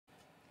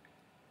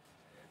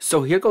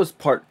So here goes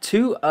part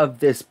 2 of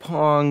this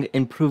Pong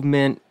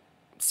improvement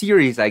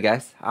series, I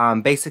guess.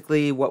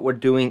 Basically, what we're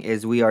doing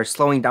is we are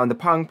slowing down the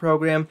Pong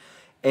program.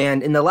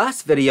 And in the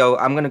last video,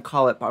 I'm going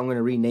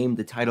to rename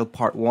the title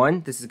part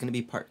 1. This is going to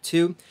be part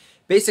 2.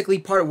 Basically,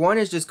 part 1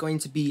 is just going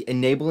to be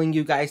enabling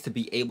you guys to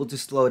be able to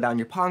slow down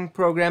your Pong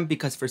program,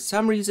 because for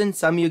some reason,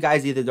 some of you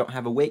guys either don't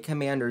have a wait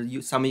command,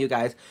 or some of you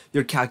guys,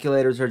 your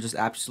calculators are just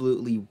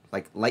absolutely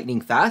like lightning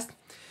fast.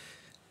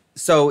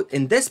 So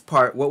in this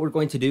part, what we're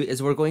going to do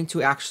is we're going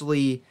to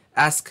actually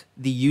ask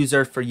the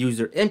user for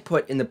user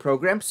input in the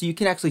program, so you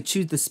can actually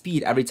choose the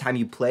speed every time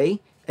you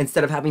play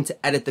instead of having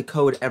to edit the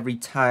code every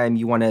time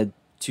you want to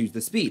choose the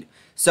speed.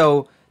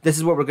 So this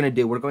is what we're going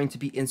to do. We're going to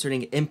be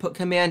inserting an input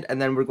command,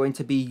 and then we're going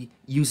to be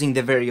using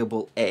the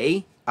variable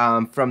a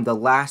from the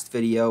last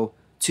video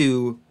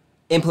to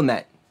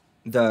implement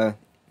the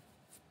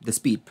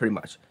speed, pretty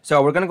much.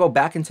 So we're going to go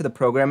back into the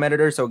program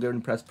editor. So we're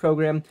going to press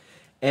program,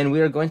 and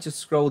we are going to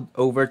scroll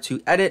over to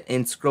edit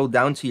and scroll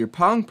down to your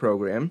Pong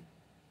program.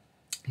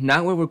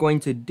 Now what we're going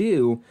to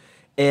do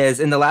is,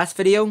 in the last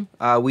video,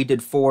 we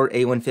did for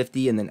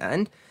A150 and then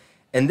end.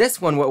 In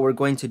this one, what we're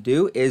going to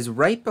do is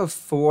right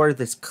before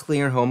this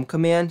clear home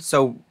command,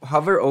 so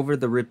hover over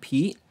the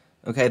repeat,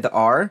 okay, the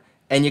R,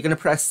 and you're going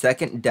to press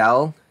second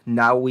del.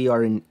 Now we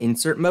are in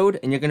insert mode,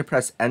 and you're going to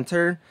press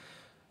enter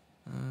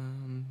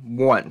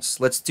once.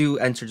 Let's do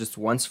enter just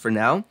once for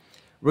now.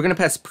 We're going to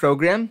press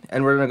program,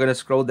 and we're going to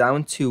scroll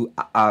down to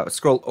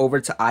scroll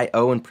over to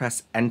IO and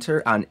press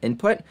enter on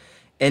input.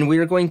 And we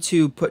are going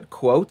to put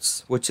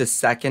quotes, which is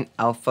second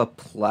alpha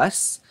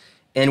plus,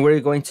 and we're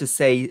going to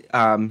say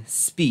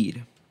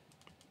speed.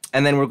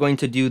 And then we're going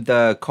to do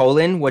the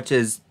colon, which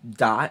is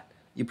dot.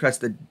 You press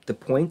the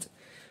point,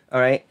 all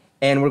right?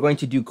 And we're going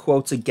to do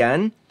quotes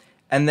again,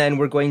 and then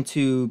we're going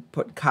to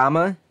put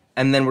comma,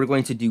 and then we're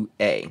going to do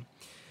A.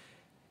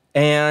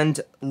 And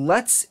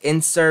let's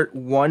insert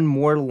one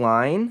more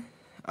line.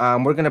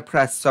 We're going to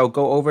press, so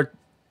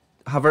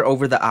hover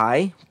over the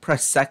I,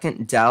 press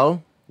second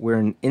del. We're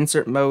in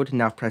insert mode,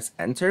 now press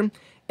enter.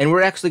 And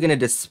we're actually going to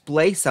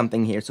display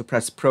something here. So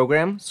press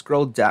program,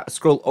 scroll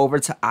over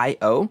to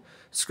IO,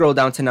 scroll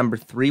down to number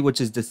 3,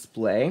 which is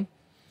display.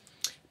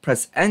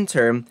 Press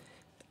enter.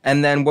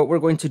 And then what we're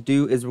going to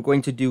do is we're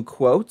going to do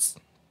quotes.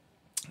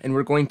 And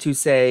we're going to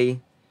say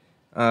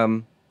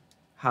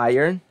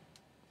higher.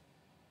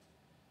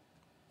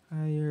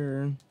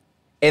 And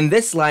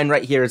this line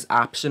right here is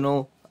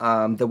optional,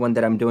 the one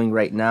that I'm doing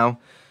right now.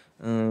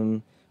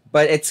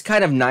 But it's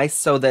kind of nice,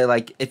 so that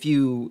like if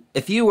you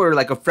were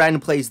like a friend who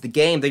plays the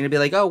game, they're gonna be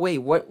like, oh wait,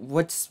 what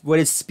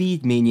does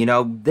speed mean? You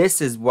know,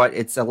 this is what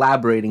it's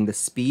elaborating, the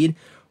speed.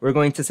 We're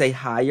going to say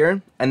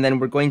higher, and then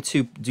we're going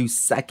to do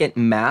second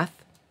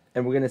math,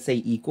 and we're gonna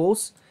say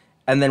equals,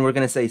 and then we're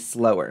gonna say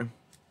slower.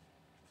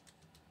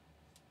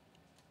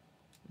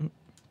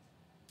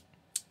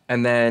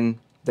 And then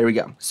there we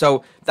go.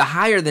 So the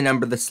higher the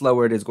number, the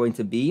slower it is going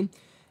to be.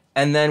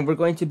 And then we're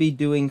going to be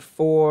doing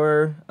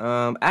for,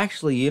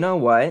 actually, you know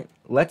what?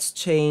 Let's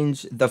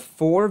change the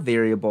for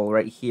variable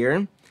right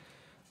here.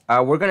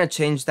 We're going to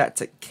change that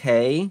to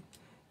K.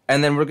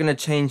 And then we're going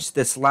to change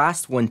this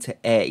last one to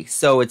A.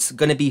 So it's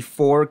going to be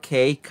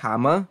 4K,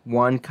 comma,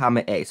 1,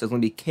 comma, A. So it's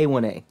going to be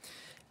K1A.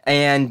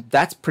 And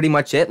that's pretty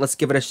much it. Let's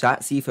give it a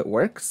shot, see if it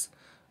works.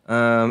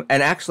 And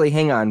actually,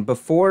 hang on.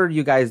 Before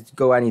you guys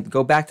go, I need to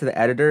go back to the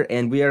editor,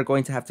 and we are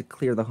going to have to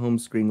clear the home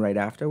screen right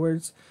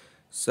afterwards.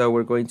 So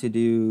we're going to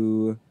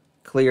do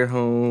clear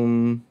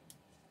home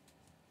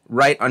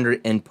right under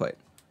input.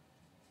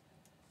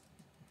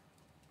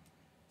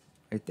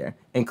 Right there.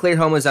 And clear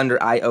home is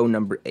under IO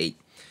number 8.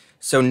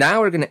 So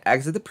now we're going to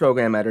exit the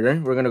program editor.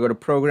 We're going to go to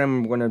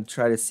program. We're going to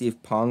try to see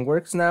if Pong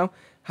works now.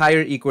 Higher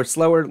equals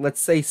slower.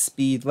 Let's say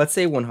speed. Let's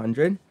say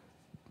 100.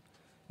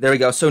 There we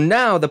go. So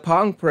now the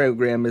Pong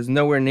program is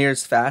nowhere near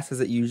as fast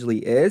as it usually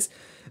is.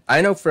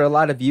 I know for a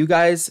lot of you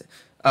guys,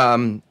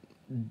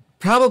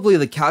 probably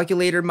the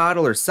calculator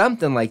model or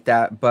something like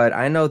that, but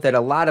I know that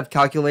a lot of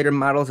calculator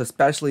models,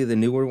 especially the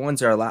newer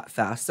ones, are a lot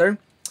faster.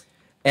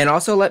 And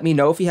also let me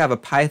know if you have a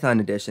Python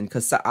edition,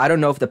 because I don't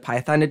know if the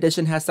Python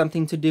edition has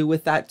something to do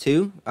with that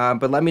too,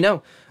 but let me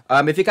know.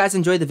 If you guys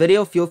enjoyed the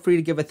video, feel free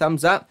to give a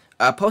thumbs up.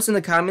 Post in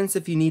the comments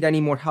if you need any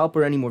more help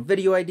or any more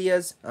video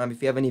ideas.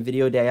 If you have any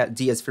video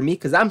ideas for me,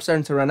 because I'm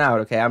starting to run out,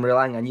 okay? I'm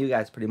relying on you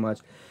guys pretty much.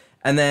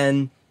 And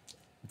then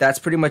that's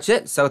pretty much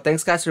it. So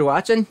thanks guys for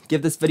watching.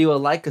 Give this video a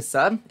like, a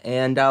sub,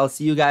 and I'll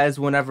see you guys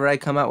whenever I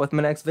come out with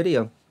my next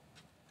video.